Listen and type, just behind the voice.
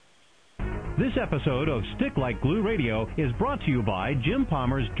This episode of Stick Like Glue Radio is brought to you by Jim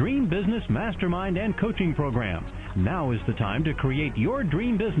Palmer's Dream Business Mastermind and Coaching Program. Now is the time to create your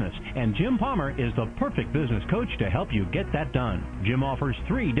dream business, and Jim Palmer is the perfect business coach to help you get that done. Jim offers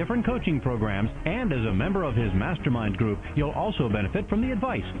 3 different coaching programs, and as a member of his mastermind group, you'll also benefit from the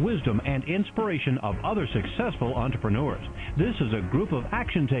advice, wisdom, and inspiration of other successful entrepreneurs. This is a group of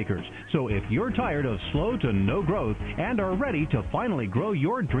action takers, so if you're tired of slow to no growth and are ready to finally grow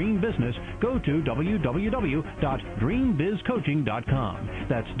your dream business, go to www.dreambizcoaching.com.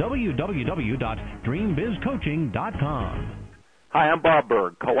 That's www.dreambizcoaching.com. Hi, I'm Bob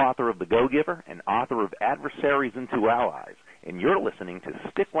Berg, co-author of The Go-Giver and author of Adversaries into Allies, and you're listening to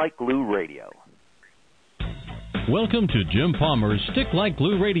Stick Like Glue Radio. Welcome to Jim Palmer's Stick Like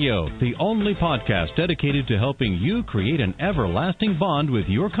Glue Radio, the only podcast dedicated to helping you create an everlasting bond with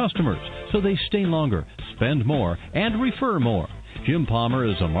your customers so they stay longer, spend more, and refer more. Jim Palmer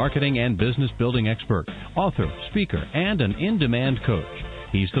is a marketing and business building expert, author, speaker, and an in-demand coach.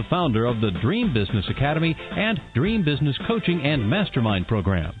 He's the founder of the Dream Business Academy and Dream Business Coaching and Mastermind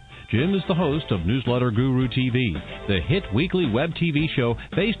Program. Jim is the host of Newsletter Guru TV, the hit weekly web TV show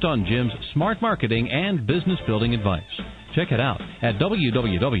based on Jim's smart marketing and business building advice. Check it out at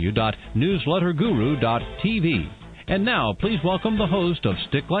www.newsletterguru.tv. And now, please welcome the host of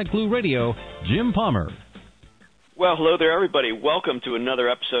Stick Like Glue Radio, Jim Palmer. Well, hello there, everybody. Welcome to another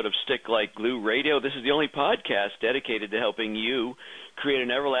episode of Stick Like Glue Radio. This is the only podcast dedicated to helping you create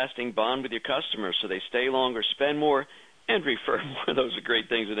an everlasting bond with your customers so they stay longer, spend more, and refer more. Those are great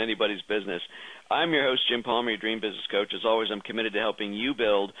things in anybody's business. I'm your host, Jim Palmer, your Dream Business Coach. As always, I'm committed to helping you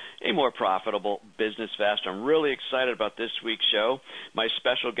build a more profitable business faster. I'm really excited about this week's show. My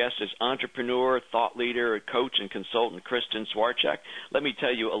special guest is entrepreneur, thought leader, coach, and consultant Kristin Swarcheck. Let me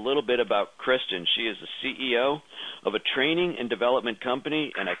tell you a little bit about Kristin. She is the CEO of a training and development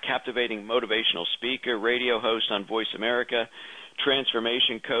company and a captivating motivational speaker, radio host on Voice America,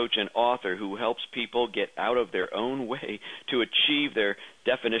 transformation coach, and author who helps people get out of their own way to achieve their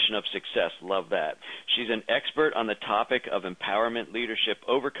definition of success. Love that. She's an expert on the topic of empowerment, leadership,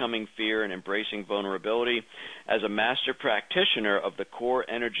 overcoming fear, and embracing vulnerability. As a master practitioner of the core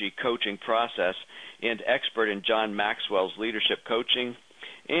energy coaching process and expert in John Maxwell's leadership coaching,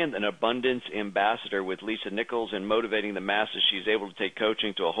 and an abundance ambassador with Lisa Nichols in motivating the masses, she's able to take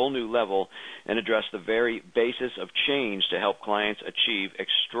coaching to a whole new level and address the very basis of change to help clients achieve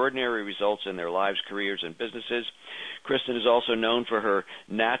extraordinary results in their lives, careers, and businesses. Kristin is also known for her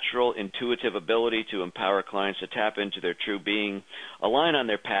natural, intuitive ability to empower clients to tap into their true being, align on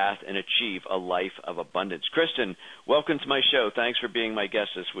their path, and achieve a life of abundance. Kristin, welcome to my show. Thanks for being my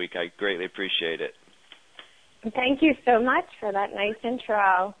guest this week. I greatly appreciate it. Thank you so much for that nice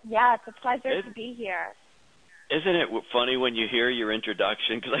intro. Yeah, it's a pleasure to be here. Isn't it funny when you hear your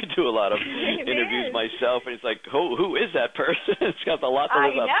introduction? Because I do a lot of interviews myself, and it's like, who is that person? It's got a lot to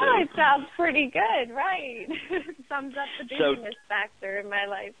live up to. I know, it sounds pretty good, right? It sums up the busyness factor in my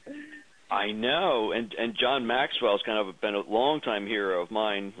life. I know, and John Maxwell's kind of been a long-time hero of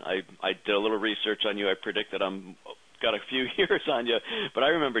mine. I did a little research on you. I predicted I'm got a few years on you, but I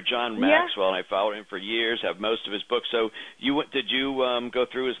remember John Maxwell, and I followed him for years, have most of his books. So did you go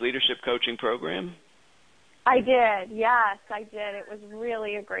through his leadership coaching program? I did, yes, I did. It was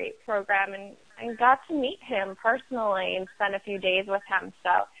really a great program, and I got to meet him personally and spend a few days with him,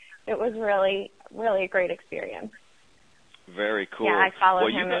 so it was really, really a great experience. Very cool. Yeah, I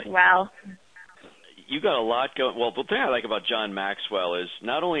followed him as well. You got a lot going. Well, the thing I like about John Maxwell is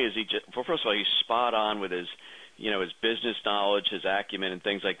not only is he first of all, he's spot on with his his business knowledge, his acumen, and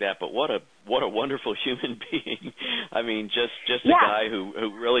things like that. But what a wonderful human being. I mean, just a guy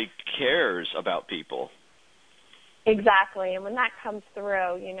who really cares about people. Exactly, and when that comes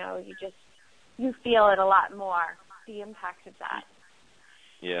through, you feel it a lot more, the impact of that.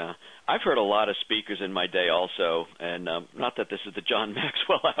 Yeah. I've heard a lot of speakers in my day also, and not that this is the John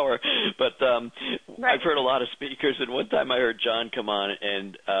Maxwell hour, but right. I've heard a lot of speakers, and one time I heard John come on,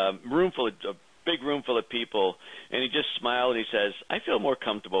 and a big room full of people, and he just smiled and he says, I feel more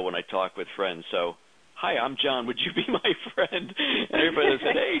comfortable when I talk with friends, so hi, I'm John, would you be my friend? And everybody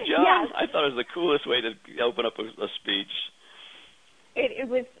said, hey, John. Yes. I thought it was the coolest way to open up a speech.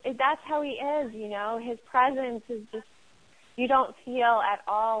 That's how he is, his presence is just, you don't feel at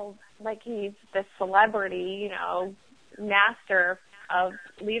all like he's the celebrity, master of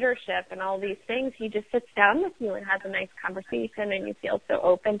leadership and all these things. He just sits down with you and has a nice conversation, and you feel so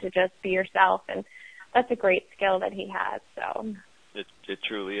open to just be yourself, and that's a great skill that he has. So it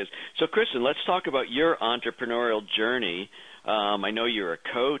truly is. So, Kristin, let's talk about your entrepreneurial journey. I know you're a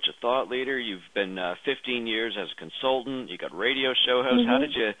coach, a thought leader. You've been 15 years as a consultant. You got radio show host. Mm-hmm.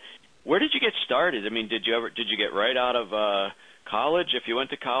 Where did you get started? I mean, did you get right out of college? If you went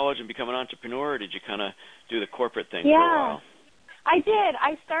to college and become an entrepreneur, or did you kind of do the corporate thing for a while? I did.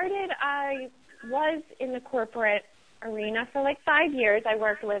 I was in the corporate arena for like 5 years. I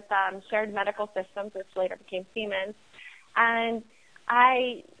worked with Shared Medical Systems, which later became Siemens, and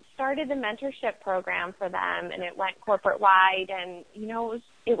I started the mentorship program for them, and it went corporate-wide. And, you know,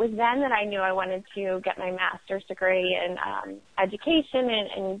 it was then that I knew I wanted to get my master's degree in education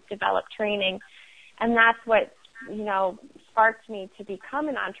and develop training. And that's what, you know, sparked me to become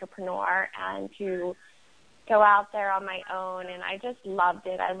an entrepreneur and to go out there on my own. And I just loved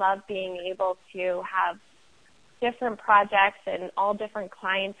it. I loved being able to have different projects and all different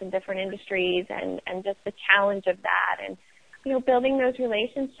clients in different industries, and just the challenge of that, and, you know, building those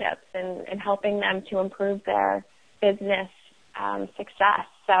relationships and helping them to improve their business success.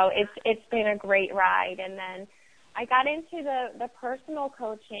 So it's been a great ride. And then I got into the personal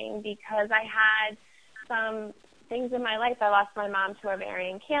coaching because I had some things in my life. I lost my mom to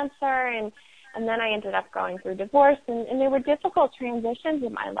ovarian cancer, and then I ended up going through divorce, and there were difficult transitions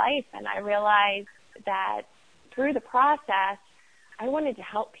in my life, and I realized that through the process, I wanted to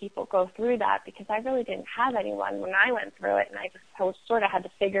help people go through that because I really didn't have anyone when I went through it, and I just sort of had to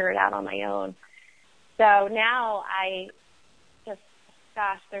figure it out on my own. So now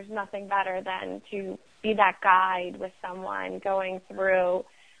there's nothing better than to be that guide with someone going through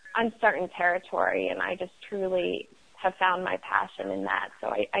uncertain territory, and I just truly have found my passion in that. So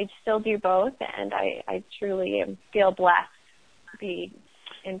I still do both, and I truly feel blessed to be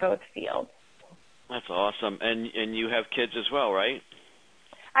in both fields. That's awesome. And you have kids as well, right?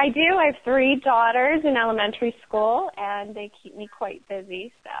 I do. I have 3 daughters in elementary school, and they keep me quite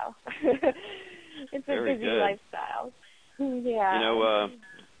busy, so it's Very a busy good. lifestyle. Yeah. You know,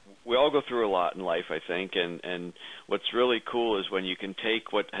 we all go through a lot in life, I think, and what's really cool is when you can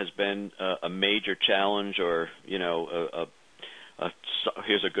take what has been a major challenge, or, you know,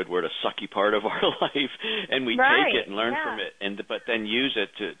 here's a good word, a sucky part of our life, and we take it and learn from it, but then use it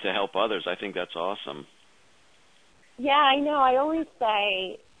to help others. I think that's awesome. Yeah, I know. I always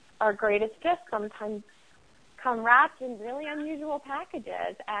say our greatest gifts sometimes come wrapped in really unusual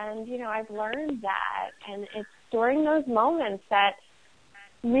packages, and, you know, I've learned that, and it's during those moments that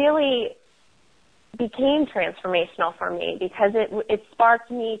really became transformational for me, because it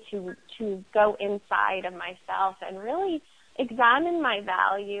sparked me to go inside of myself and really examine my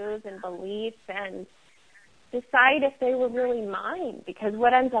values and beliefs and decide if they were really mine. Because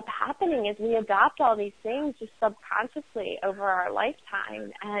what ends up happening is we adopt all these things just subconsciously over our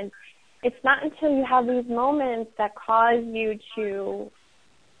lifetime, and it's not until you have these moments that cause you to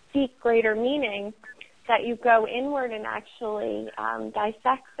seek greater meaning that you go inward and actually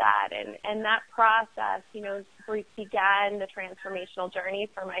dissect that. And that process, you know, began the transformational journey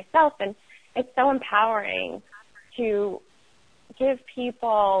for myself. And it's so empowering to give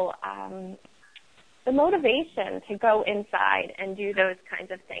people the motivation to go inside and do those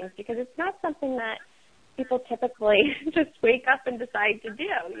kinds of things, because it's not something that people typically just wake up and decide to do,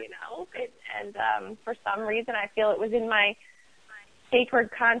 you know. And for some reason, I feel it was in my sacred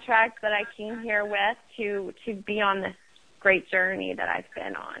contract that I came here with to be on this great journey that I've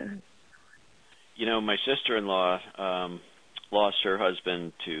been on. You know, my sister-in-law lost her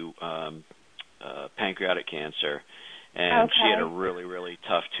husband to pancreatic cancer, and she had a really, really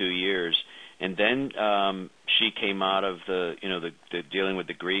tough 2 years. And then she came out of the dealing with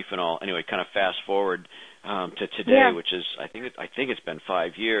the grief and all. Anyway, kind of fast forward to today, which is I think it's been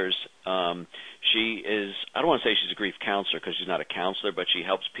 5 years. She is, I don't want to say she's a grief counselor because she's not a counselor, but she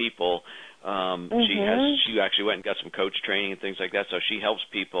helps people. She actually went and got some coach training and things like that. So she helps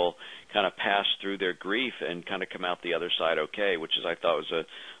people kind of pass through their grief and kind of come out the other side okay, which is, I thought, was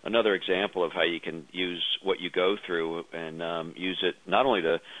another example of how you can use what you go through and use it not only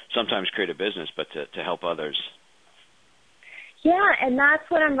to sometimes create a business, but to help others. Yeah, and that's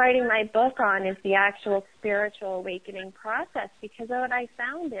what I'm writing my book on, is the actual spiritual awakening process, because what I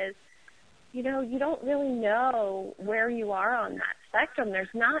found is, you know, you don't really know where you are on that spectrum. There's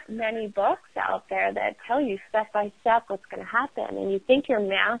not many books out there that tell you step by step what's going to happen, and you think you're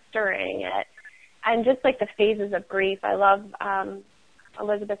mastering it. And just like the phases of grief, I love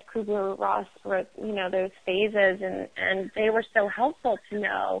Elizabeth Kubler-Ross wrote, you know, those phases, and they were so helpful to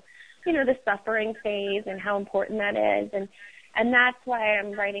know, you know, the suffering phase and how important that is. And that's why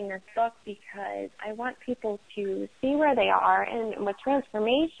I'm writing this book, because I want people to see where they are. And with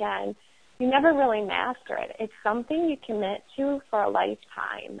transformation, you never really master it. It's something you commit to for a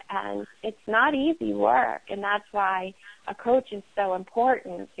lifetime, and it's not easy work, and that's why a coach is so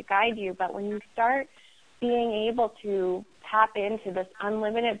important to guide you. But when you start being able to tap into this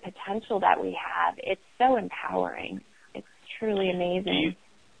unlimited potential that we have, it's so empowering. It's truly amazing.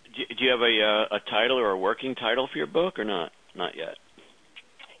 Do you have a title or a working title for your book or not? Not yet.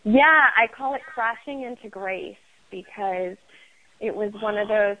 Yeah, I call it Crashing into Grace because it was one of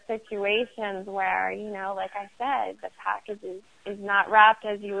those situations where, you know, like I said, the package is not wrapped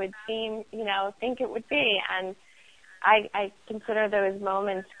as you would think it would be. And I consider those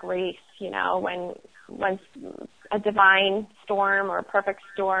moments grace, you know, when a divine storm or a perfect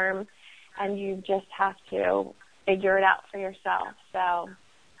storm and you just have to figure it out for yourself. So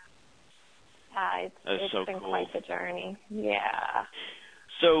it's so been cool. quite the journey. Yeah.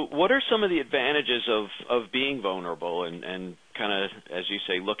 So what are some of the advantages of being vulnerable and kind of, as you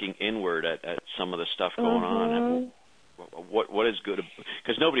say, looking inward at some of the stuff going on? What is good?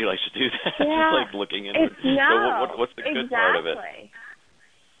 Because nobody likes to do that. Yeah. Like looking inward. So what's the good part of it?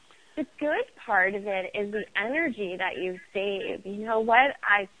 The good part of it is the energy that you save. You know, what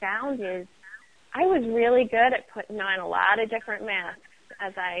I found is I was really good at putting on a lot of different masks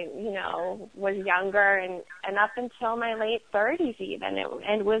as I, you know, was younger and up until my late 30s even.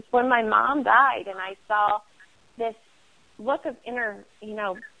 It was when my mom died and I saw this look of inner, you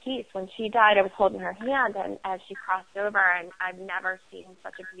know, peace. When she died, I was holding her hand and as she crossed over, and I've never seen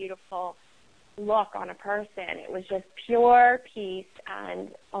such a beautiful look on a person. It was just pure peace and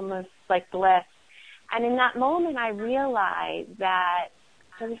almost like bliss. And in that moment, I realized that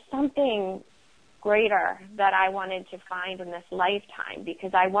there was something greater that I wanted to find in this lifetime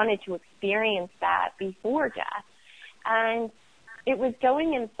because I wanted to experience that before death. And it was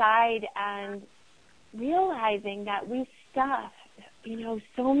going inside and realizing that we stuff, you know,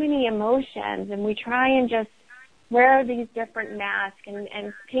 so many emotions and we try and just wear these different masks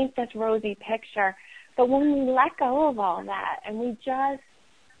and paint this rosy picture. But when we let go of all that and we just,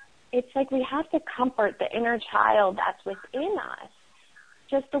 it's like we have to comfort the inner child that's within us,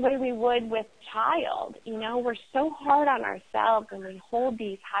 just the way we would with child. You know, we're so hard on ourselves and we hold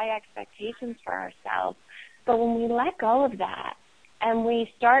these high expectations for ourselves. But when we let go of that and we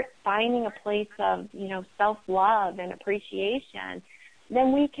start finding a place of, you know, self-love and appreciation,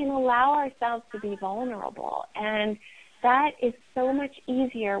 then we can allow ourselves to be vulnerable. And that is so much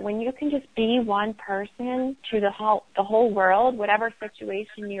easier when you can just be one person to the whole world, whatever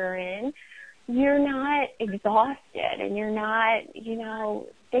situation you're in. You're not exhausted and you're not, you know,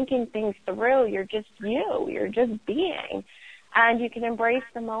 thinking things through. You're just you. You're just being. And you can embrace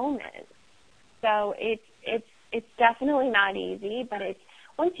the moment. So it's definitely not easy, but it's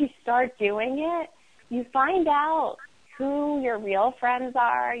once you start doing it, you find out who your real friends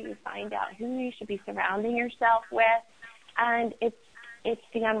are. You find out who you should be surrounding yourself with. And it's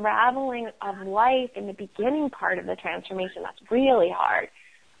the unraveling of life in the beginning part of the transformation that's really hard.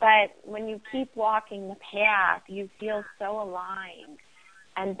 But when you keep walking the path, you feel so aligned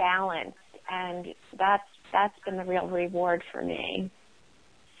and balanced, and that's been the real reward for me.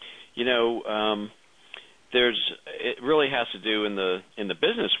 You know, it really has to do in the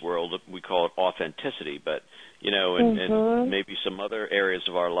business world. We call it authenticity, but you know, and maybe some other areas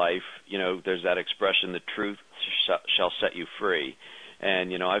of our life, you know, there's that expression: "The truth shall set you free."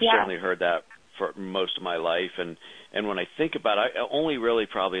 And you know, I've certainly heard that for most of my life, and when I think about it, only really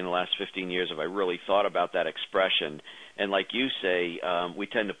probably in the last 15 years have I really thought about that expression. And like you say, we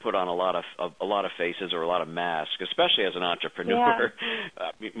tend to put on a lot of faces or a lot of masks, especially as an entrepreneur.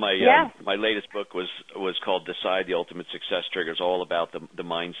 Yeah. My latest book was called "Decide: The Ultimate Success Triggers," all about the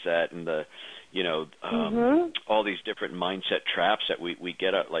mindset and the, you know, all these different mindset traps that we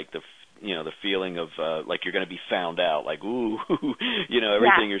get at, like the feeling of like you're going to be found out, like, ooh, you know,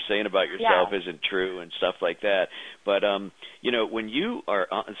 everything you're saying about yourself isn't true and stuff like that. But, you know, when you are,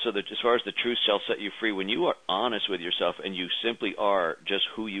 so that as far as the truth shall set you free, when you are honest with yourself and you simply are just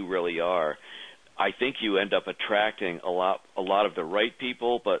who you really are, I think you end up attracting a lot of the right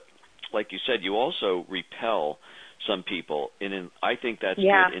people. But like you said, you also repel some people. And I think that's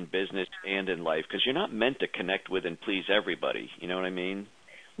good in business and in life because you're not meant to connect with and please everybody. You know what I mean?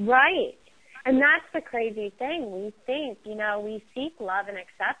 Right. And that's the crazy thing. We think, you know, we seek love and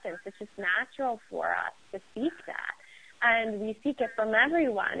acceptance. It's just natural for us to seek that. And we seek it from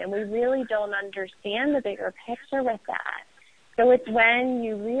everyone, and we really don't understand the bigger picture with that. So it's when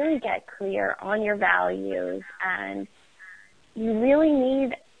you really get clear on your values and you really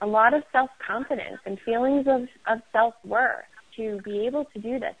need a lot of self-confidence and feelings of self-worth to be able to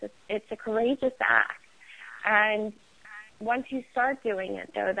do this. It's a courageous act. And once you start doing it,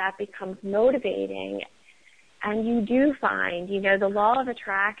 though, that becomes motivating, and you do find, you know, the law of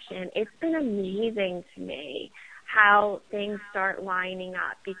attraction, it's been amazing to me how things start lining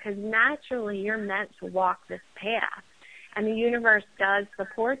up, because naturally you're meant to walk this path, and the universe does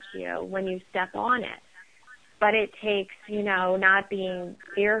support you when you step on it. But it takes, not being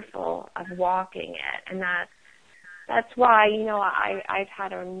fearful of walking it, and that's why, I've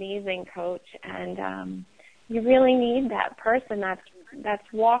had an amazing coach, and you really need that person that's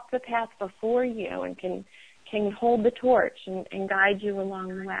walked the path before you and can hold the torch and guide you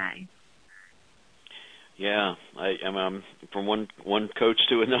along the way. Yeah, I'm from one coach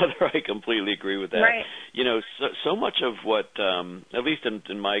to another. I completely agree with that. Right. So much of what, at least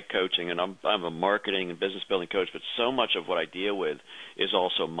in my coaching, and I'm a marketing and business building coach, but so much of what I deal with is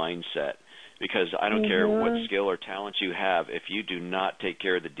also mindset. Because I don't care what skill or talent you have, if you do not take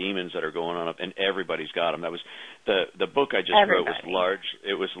care of the demons that are going on, and everybody's got them. That was the book I just wrote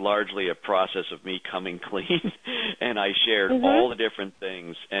was largely a process of me coming clean, and I shared all the different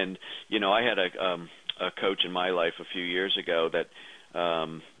things. And I had a coach in my life a few years ago that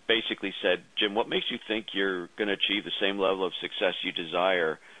basically said, Jim, what makes you think you're going to achieve the same level of success you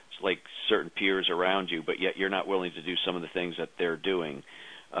desire, like certain peers around you, but yet you're not willing to do some of the things that they're doing?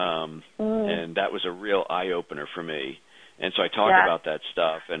 And that was a real eye-opener for me. And so I talk about that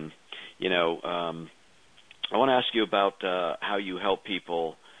stuff. And, I want to ask you about how you help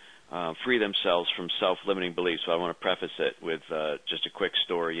people free themselves from self-limiting beliefs. So I want to preface it with just a quick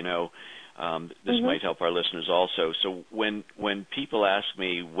story. This might help our listeners also. So when people ask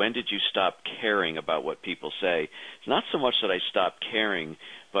me, when did you stop caring about what people say, it's not so much that I stopped caring,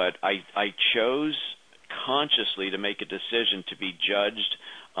 but I chose consciously to make a decision to be judged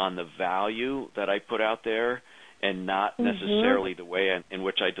on the value that I put out there and not necessarily the way in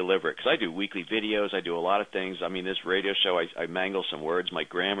which I deliver it. Because I do weekly videos. I do a lot of things. I mean, this radio show, I mangle some words. My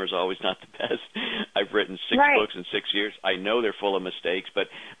grammar's always not the best. I've written 6 books in 6 years. I know they're full of mistakes, but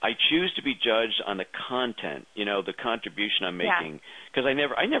I choose to be judged on the content, the contribution I'm making. Because I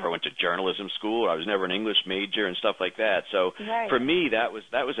never went to journalism school. Or I was never an English major and stuff like that. So for me, that was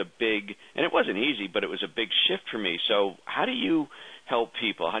a big, and it wasn't easy, but it was a big shift for me. So how do you help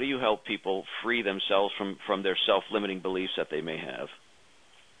people? How do you help people free themselves from their self-limiting beliefs that they may have?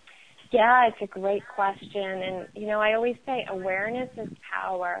 Yeah, it's a great question. And, I always say awareness is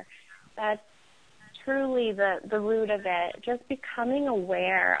power. That's truly the root of it. Just becoming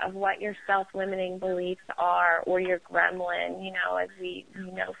aware of what your self-limiting beliefs are, or your gremlin, as we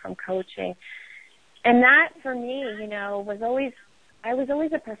know from coaching. And that, for me, I was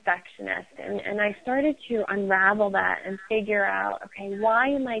always a perfectionist, and I started to unravel that and figure out, okay, why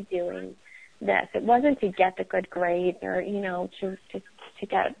am I doing this? It wasn't to get the good grades or, to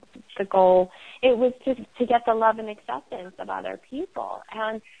get the goal. It was to get the love and acceptance of other people.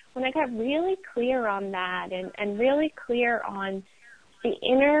 And when I got really clear on that and really clear on the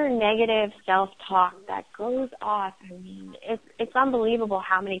inner negative self-talk that goes off, I mean, it's unbelievable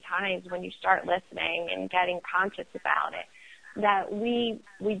how many times when you start listening and getting conscious about it, that we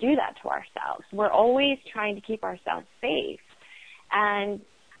do that to ourselves. We're always trying to keep ourselves safe. And,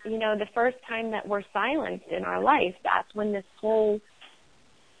 the first time that we're silenced in our life, that's when this whole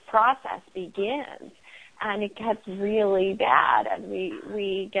process begins. And it gets really bad as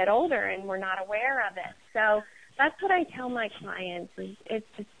we get older and we're not aware of it. So that's what I tell my clients is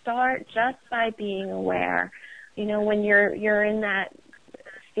to start just by being aware. When you're in that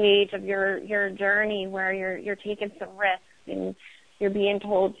stage of your journey where you're taking some risks, and you're being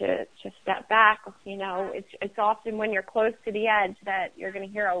told to step back, it's often when you're close to the edge that you're going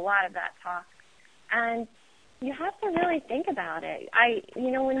to hear a lot of that talk. And you have to really think about it.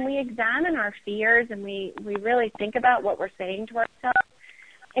 When we examine our fears and we really think about what we're saying to ourselves,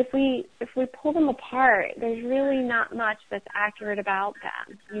 if we pull them apart, there's really not much that's accurate about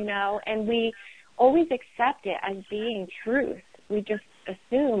them, and we always accept it as being truth. We just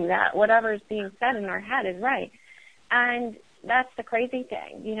assume that whatever's being said in our head is right. And that's the crazy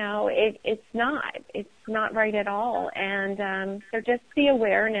thing, it's not right at all. And so just the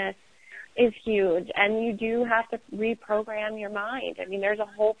awareness is huge, and you do have to reprogram your mind. I mean, there's a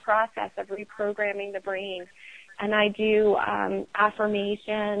whole process of reprogramming the brain. And I do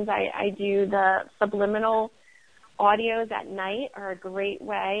affirmations. I do the subliminal audios at night are a great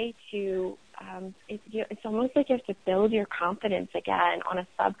way to, it's almost like you have to build your confidence again on a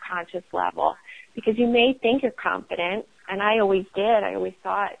subconscious level, because you may think you're confident, and I always did. I always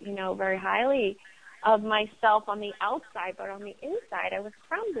thought, very highly of myself on the outside, but on the inside I was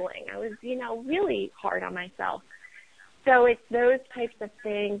crumbling. I was, really hard on myself. So it's those types of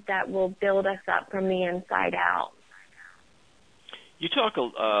things that will build us up from the inside out. You talk,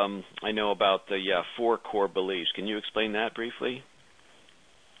 I know, about the 4 core beliefs. Can you explain that briefly?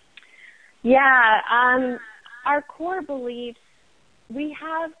 Yeah. our core beliefs, we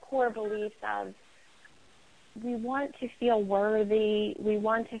have core beliefs of we want to feel worthy, we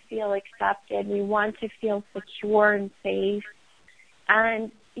want to feel accepted, we want to feel secure and safe.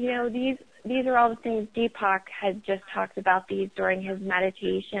 And, these are all the things Deepak had just talked about these during his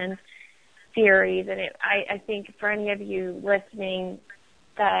meditation series. And I think for any of you listening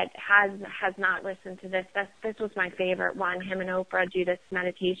that has not listened to this was my favorite one. Him and Oprah do this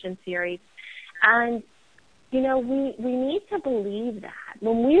meditation series. And, we need to believe that.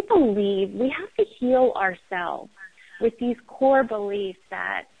 When we believe, we have to heal ourselves with these core beliefs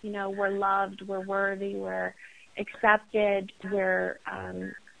that, we're loved, we're worthy, we're accepted, we're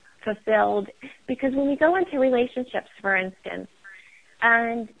fulfilled. Because when we go into relationships, for instance,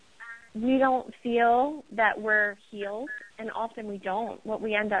 and we don't feel that we're healed, and often we don't, what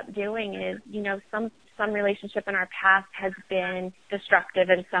we end up doing is, some relationship in our past has been destructive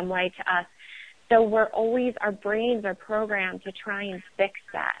in some way to us. So our brains are programmed to try and fix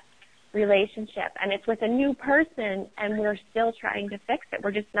that relationship. And it's with a new person, and we're still trying to fix it.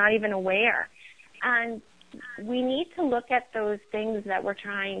 We're just not even aware. And we need to look at those things that we're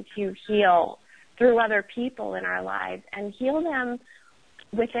trying to heal through other people in our lives and heal them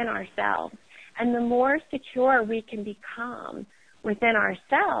within ourselves. And the more secure we can become within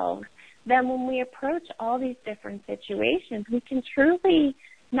ourselves, then when we approach all these different situations, we can truly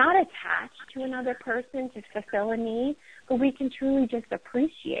not attach to another person to fulfill a need, but we can truly just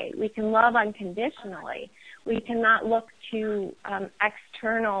appreciate. We can love unconditionally. We cannot look to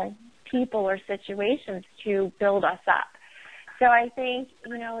external people or situations to build us up. So I think,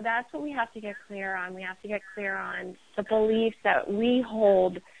 that's what we have to get clear on. We have to get clear on the beliefs that we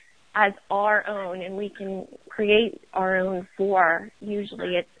hold as our own, and we can create our own for.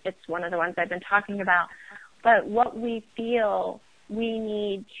 Usually it's one of the ones I've been talking about. But what we feel we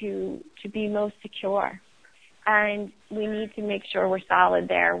need to be most secure. And we need to make sure we're solid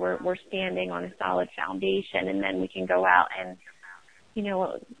there. We're standing on a solid foundation, and then we can go out and,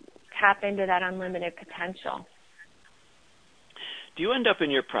 tap into that unlimited potential. Do you end up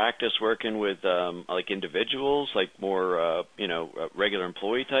in your practice working with individuals, like more regular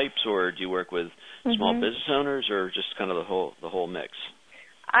employee types, or do you work with small business owners, or just kind of the whole mix?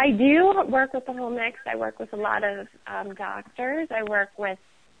 I do work with the whole mix. I work with a lot of doctors. I work with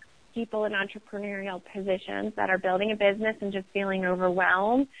people in entrepreneurial positions that are building a business and just feeling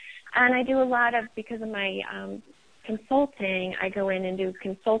overwhelmed. And I do a lot of, because of my consulting, I go in and do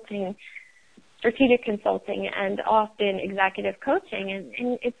consulting, strategic consulting, and often executive coaching.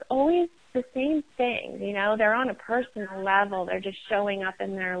 And it's always the same thing. They're on a personal level. They're just showing up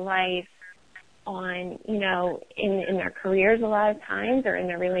in their life on, in their careers a lot of times, or in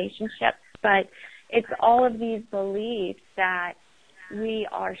their relationships. But it's all of these beliefs that we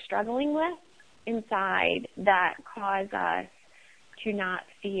are struggling with inside that cause us to not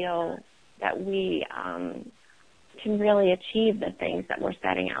feel that we can really achieve the things that we're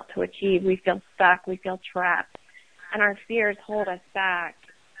setting out to achieve. We feel stuck. We feel trapped. And our fears hold us back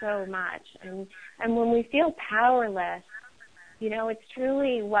so much. And when we feel powerless, it's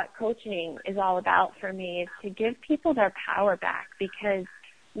truly what coaching is all about for me, is to give people their power back, because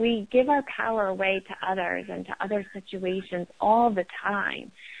we give our power away to others and to other situations all the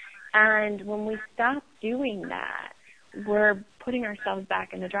time. And when we stop doing that, we're putting ourselves back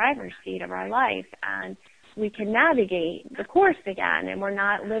in the driver's seat of our life, and we can navigate the course again, and we're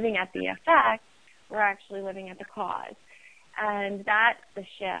not living at the effect, we're actually living at the cause. And that's the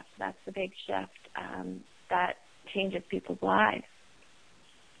shift. That's the big shift that changes people's lives.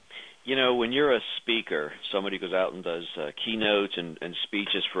 When you're a speaker, somebody goes out and does keynotes and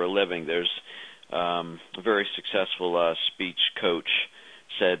speeches for a living, there's a very successful speech coach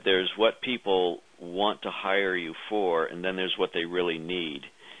said there's what people want to hire you for, and then there's what they really need.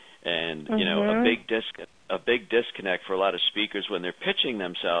 And, a big disconnect for a lot of speakers when they're pitching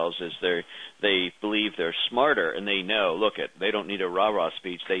themselves is they believe they're smarter, and they know, they don't need a rah-rah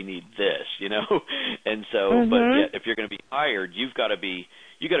speech, they need this, And so, but yet, if you're going to be hired, you got to be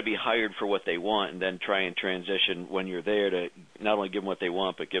hired for what they want, and then try and transition when you're there to not only give them what they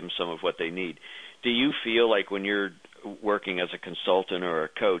want, but give them some of what they need. Do you feel like when you're working as a consultant or a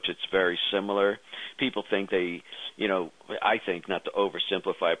coach, it's very similar? People think I think, not to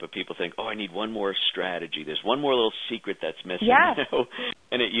oversimplify it, but people think, I need one more strategy. There's one more little secret that's missing, yes.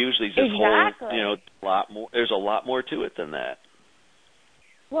 And it usually is this whole, lot more. There's a lot more to it than that.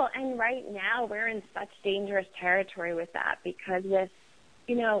 Well, and right now we're in such dangerous territory with that, because with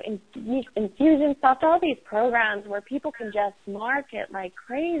infusion stuff, all these programs where people can just market like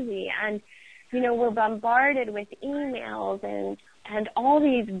crazy, and we're bombarded with emails and all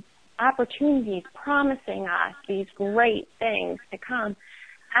these opportunities promising us these great things to come.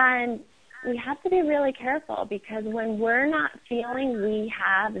 And we have to be really careful, because when we're not feeling we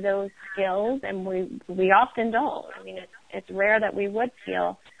have those skills, and we often don't. I mean, it's rare that we would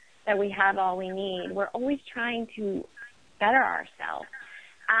feel that we have all we need. We're always trying to better ourselves.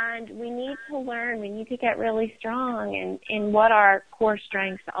 And we need to learn, we need to get really strong in what our core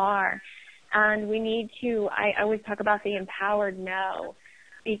strengths are. And we need to, I always talk about the empowered no,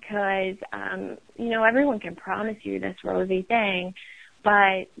 because, everyone can promise you this rosy thing,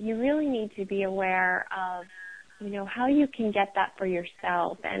 but you really need to be aware of, how you can get that for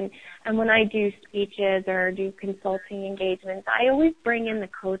yourself. And when I do speeches or do consulting engagements, I always bring in the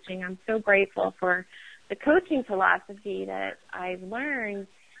coaching. I'm so grateful for the coaching philosophy that I've learned,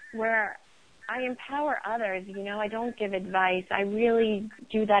 where I empower others. I don't give advice. I really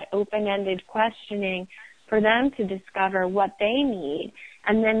do that open-ended questioning for them to discover what they need,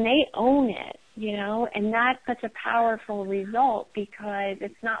 and then they own it, and that's such a powerful result, because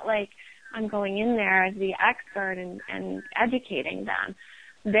it's not like I'm going in there as the expert and educating them.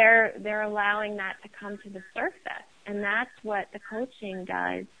 They're allowing that to come to the surface, and that's what the coaching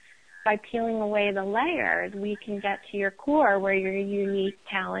does. By peeling away the layers, we can get to your core, where your unique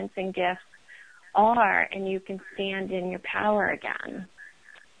talents and gifts are, and you can stand in your power again.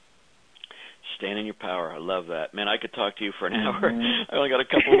 Stand in your power. I love that. Man, I could talk to you for an hour. I only got a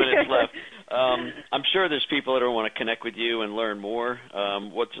couple of minutes left. I'm sure there's people that want to connect with you and learn more.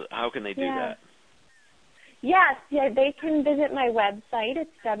 How can they do that? Yes, they can visit my website.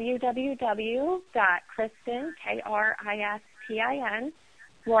 It's www.Kristin, Kristin,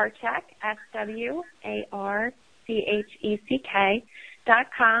 Swarcheck,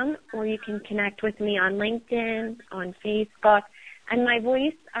 SWARCHECK.com, or you can connect with me on LinkedIn, on Facebook. And my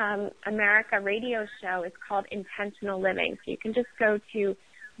Voice America radio show is called Intentional Living. So you can just go to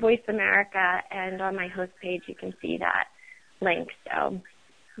Voice America, and on my host page you can see that link. So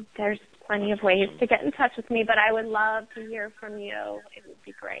there's plenty of ways to get in touch with me, but I would love to hear from you. It would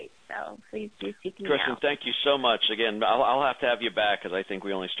be great. So please do seek me Kristin, out. thank you so much. Again, I'll have to have you back, because I think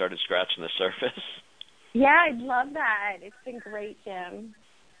we only started scratching the surface. Yeah, I'd love that. It's been great, Jim.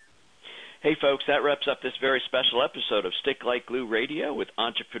 Hey, folks, that wraps up this very special episode of Stick Like Glue Radio with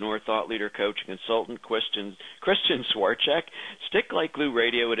entrepreneur, thought leader, coach, and consultant Kristin Swarcheck. Stick Like Glue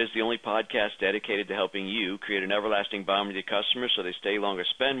Radio, it is the only podcast dedicated to helping you create an everlasting bond with your customers so they stay longer,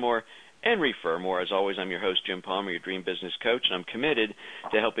 spend more, and refer more. As always, I'm your host, Jim Palmer, your dream business coach, and I'm committed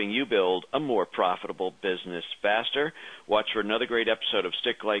to helping you build a more profitable business faster. Watch for another great episode of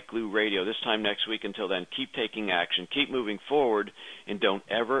Stick Like Glue Radio this time next week. Until then, keep taking action, keep moving forward, and don't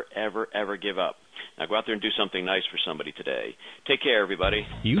ever, ever, ever give up. Now go out there and do something nice for somebody today. Take care, everybody.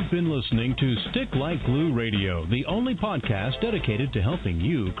 You've been listening to Stick Like Glue Radio, the only podcast dedicated to helping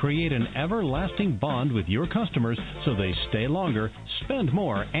you create an everlasting bond with your customers so they stay longer, spend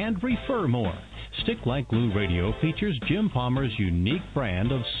more, and refer more. Stick Like Glue Radio features Jim Palmer's unique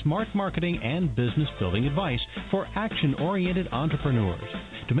brand of smart marketing and business building advice for action-oriented entrepreneurs.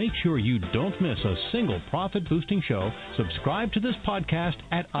 To make sure you don't miss a single profit-boosting show, subscribe to this podcast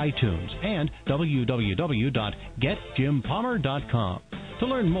at iTunes and www.getjimpalmer.com. To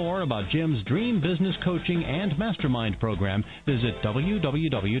learn more about Jim's Dream Business Coaching and Mastermind program, visit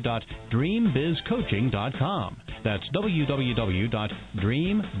www.dreambizcoaching.com. That's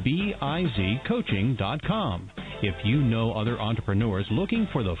www.dreambizcoaching.com. If you know other entrepreneurs looking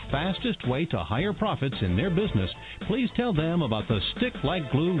for the fastest way to higher profits in their business, please tell them about the Stick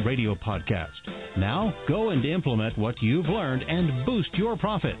Like Glue Radio podcast. Now, go and implement what you've learned and boost your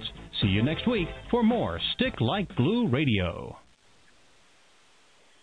profits. See you next week for more Stick Like Glue Radio.